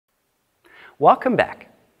Welcome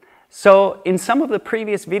back. So in some of the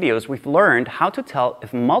previous videos, we've learned how to tell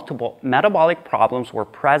if multiple metabolic problems were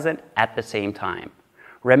present at the same time.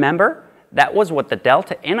 Remember, that was what the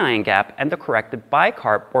delta anion gap and the corrected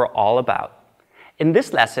bicarb were all about. In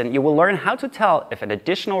this lesson, you will learn how to tell if an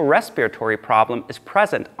additional respiratory problem is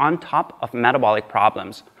present on top of metabolic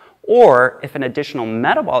problems, or if an additional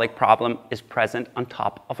metabolic problem is present on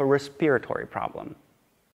top of a respiratory problem.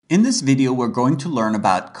 In this video, we're going to learn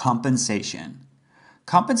about compensation.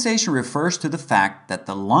 Compensation refers to the fact that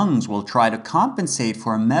the lungs will try to compensate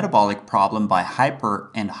for a metabolic problem by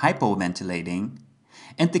hyper and hypoventilating,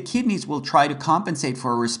 and the kidneys will try to compensate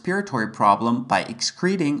for a respiratory problem by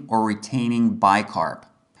excreting or retaining bicarb.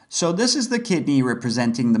 So this is the kidney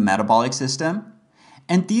representing the metabolic system,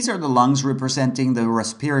 and these are the lungs representing the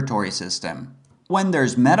respiratory system. When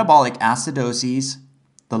there's metabolic acidosis,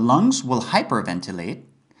 the lungs will hyperventilate,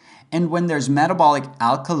 and when there's metabolic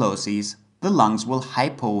alkalosis, the lungs will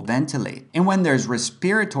hypoventilate. And when there's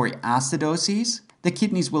respiratory acidosis, the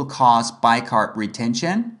kidneys will cause bicarb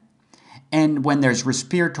retention, and when there's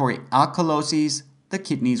respiratory alkalosis, the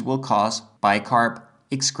kidneys will cause bicarb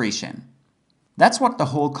excretion. That's what the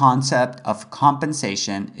whole concept of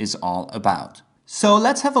compensation is all about. So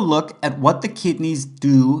let's have a look at what the kidneys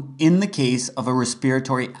do in the case of a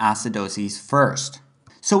respiratory acidosis first.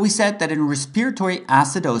 So we said that in respiratory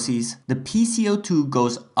acidosis, the PCO2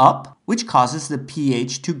 goes up, which causes the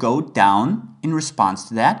pH to go down in response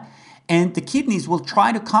to that, and the kidneys will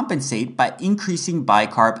try to compensate by increasing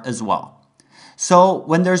bicarb as well. So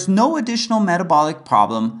when there's no additional metabolic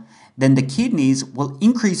problem, then the kidneys will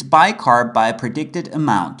increase bicarb by a predicted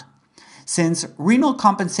amount. Since renal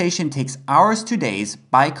compensation takes hours to days,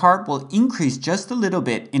 bicarb will increase just a little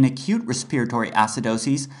bit in acute respiratory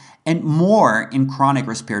acidosis and more in chronic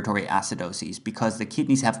respiratory acidosis because the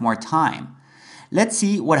kidneys have more time. Let's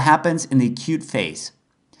see what happens in the acute phase.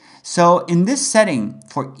 So in this setting,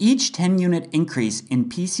 for each 10-unit increase in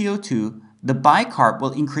PCO2, the bicarb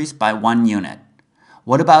will increase by 1 unit.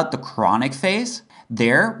 What about the chronic phase?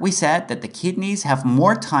 There, we said that the kidneys have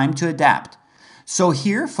more time to adapt. So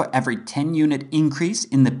here, for every 10-unit increase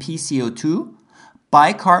in the PCO2,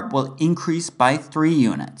 bicarb will increase by 3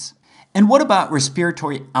 units. And what about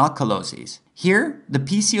respiratory alkalosis? Here, the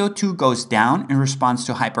PCO2 goes down in response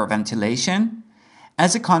to hyperventilation.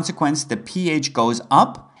 As a consequence, the pH goes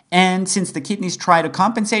up, and since the kidneys try to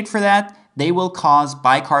compensate for that, they will cause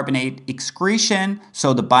bicarbonate excretion,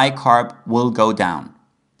 so the bicarb will go down.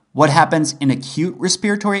 What happens in acute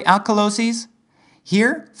respiratory alkalosis?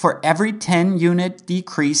 Here, for every 10-unit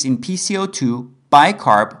decrease in PCO2,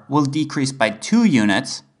 bicarb will decrease by 2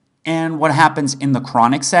 units. And what happens in the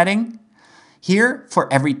chronic setting? Here, for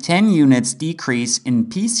every 10 units decrease in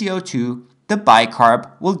PCO2, the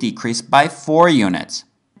bicarb will decrease by 4 units.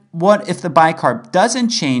 What if the bicarb doesn't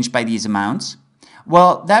change by these amounts?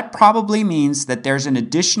 Well, that probably means that there's an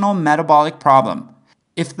additional metabolic problem.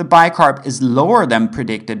 If the bicarb is lower than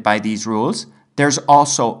predicted by these rules, there's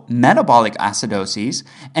also metabolic acidosis,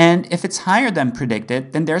 and if it's higher than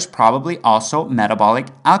predicted, then there's probably also metabolic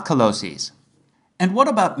alkalosis. And what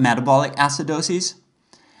about metabolic acidosis?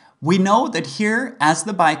 We know that here, as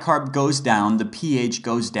the bicarb goes down, the pH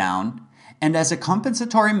goes down, and as a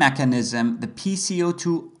compensatory mechanism, the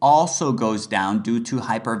PCO2 also goes down due to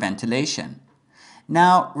hyperventilation.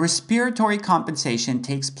 Now, respiratory compensation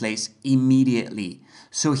takes place immediately.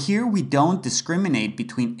 So here we don't discriminate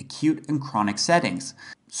between acute and chronic settings.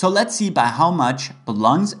 So let's see by how much the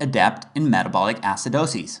lungs adapt in metabolic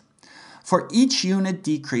acidosis. For each unit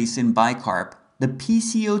decrease in bicarb, the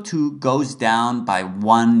PCO2 goes down by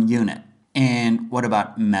 1 unit. And what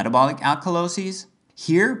about metabolic alkalosis?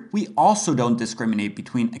 Here, we also don't discriminate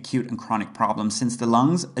between acute and chronic problems since the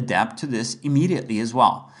lungs adapt to this immediately as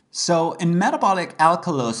well. So in metabolic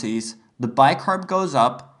alkalosis, the bicarb goes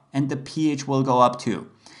up and the pH will go up too.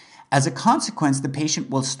 As a consequence, the patient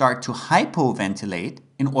will start to hypoventilate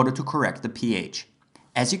in order to correct the pH.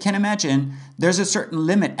 As you can imagine, there's a certain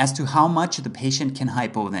limit as to how much the patient can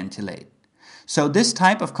hypoventilate. So this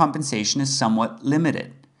type of compensation is somewhat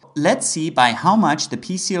limited. Let's see by how much the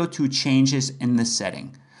PCO2 changes in this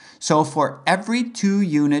setting. So for every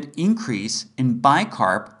 2-unit increase in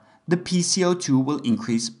bicarb, the PCO2 will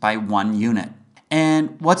increase by 1 unit.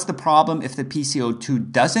 And what's the problem if the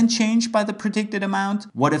PCO2 doesn't change by the predicted amount?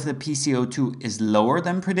 What if the PCO2 is lower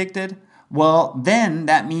than predicted? Well, then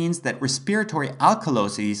that means that respiratory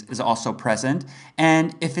alkalosis is also present,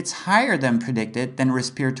 and if it's higher than predicted, then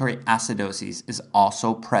respiratory acidosis is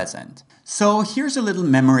also present. So here's a little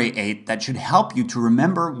memory aid that should help you to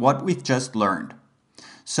remember what we've just learned.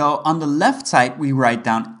 So on the left side, we write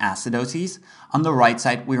down acidosis. On the right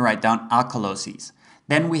side, we write down alkaloses.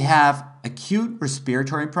 Then we have acute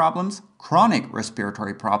respiratory problems, chronic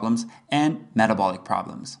respiratory problems, and metabolic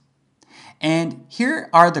problems. And here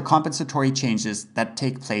are the compensatory changes that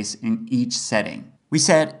take place in each setting. We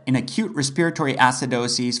said in acute respiratory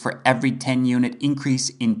acidosis, for every 10 unit increase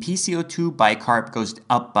in PCO2, bicarb goes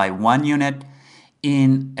up by 1 unit.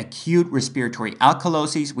 In acute respiratory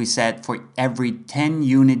alkaloses, we said for every 10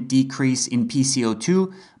 unit decrease in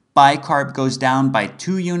PCO2, bicarb goes down by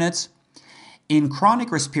 2 units. In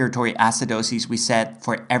chronic respiratory acidosis, we said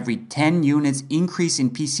for every 10 units increase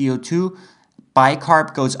in PCO2,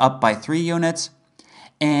 bicarb goes up by 3 units.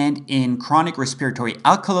 And in chronic respiratory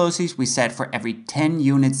alkaloses, we said for every 10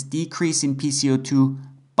 units decrease in PCO2,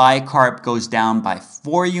 bicarb goes down by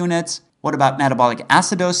 4 units. What about metabolic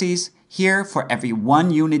acidosis? Here, for every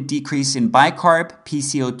 1 unit decrease in bicarb,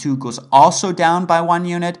 PCO2 goes also down by 1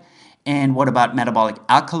 unit. And what about metabolic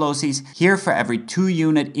alkaloses? Here, for every 2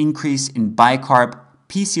 unit increase in bicarb,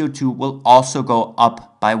 PCO2 will also go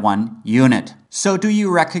up by 1 unit. So do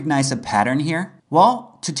you recognize a pattern here?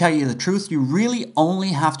 Well, to tell you the truth, you really only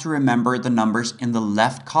have to remember the numbers in the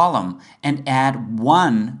left column and add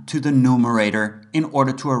 1 to the numerator in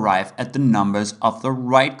order to arrive at the numbers of the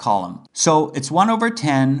right column. So it's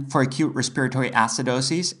 1/10 for acute respiratory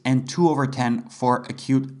acidosis and 2/10 for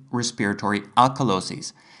acute respiratory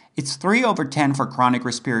alkaloses. It's 3/10 for chronic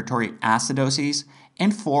respiratory acidosis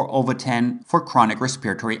and 4/10 for chronic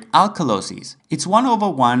respiratory alkaloses. It's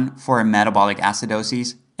 1/1 for metabolic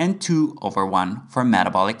acidosis and 2/1 for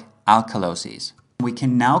metabolic alkaloses. We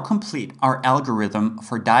can now complete our algorithm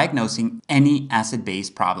for diagnosing any acid-base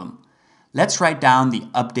problem. Let's write down the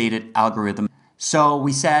updated algorithm. So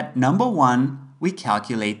we said, number 1, we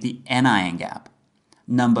calculate the anion gap.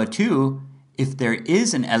 Number 2, if there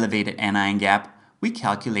is an elevated anion gap, we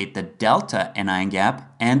calculate the delta anion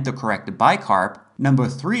gap and the corrected bicarb. Number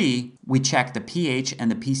 3, we check the pH and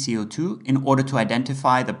the PCO2 in order to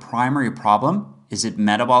identify the primary problem. Is it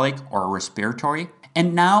metabolic or respiratory?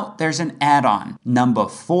 And now there's an add-on. Number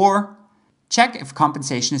 4, check if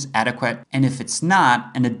compensation is adequate, and if it's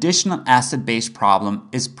not, an additional acid-base problem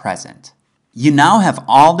is present. You now have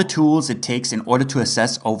all the tools it takes in order to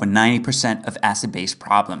assess over 90% of acid-base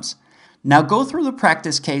problems. Now go through the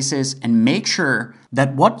practice cases and make sure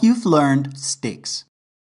that what you've learned sticks.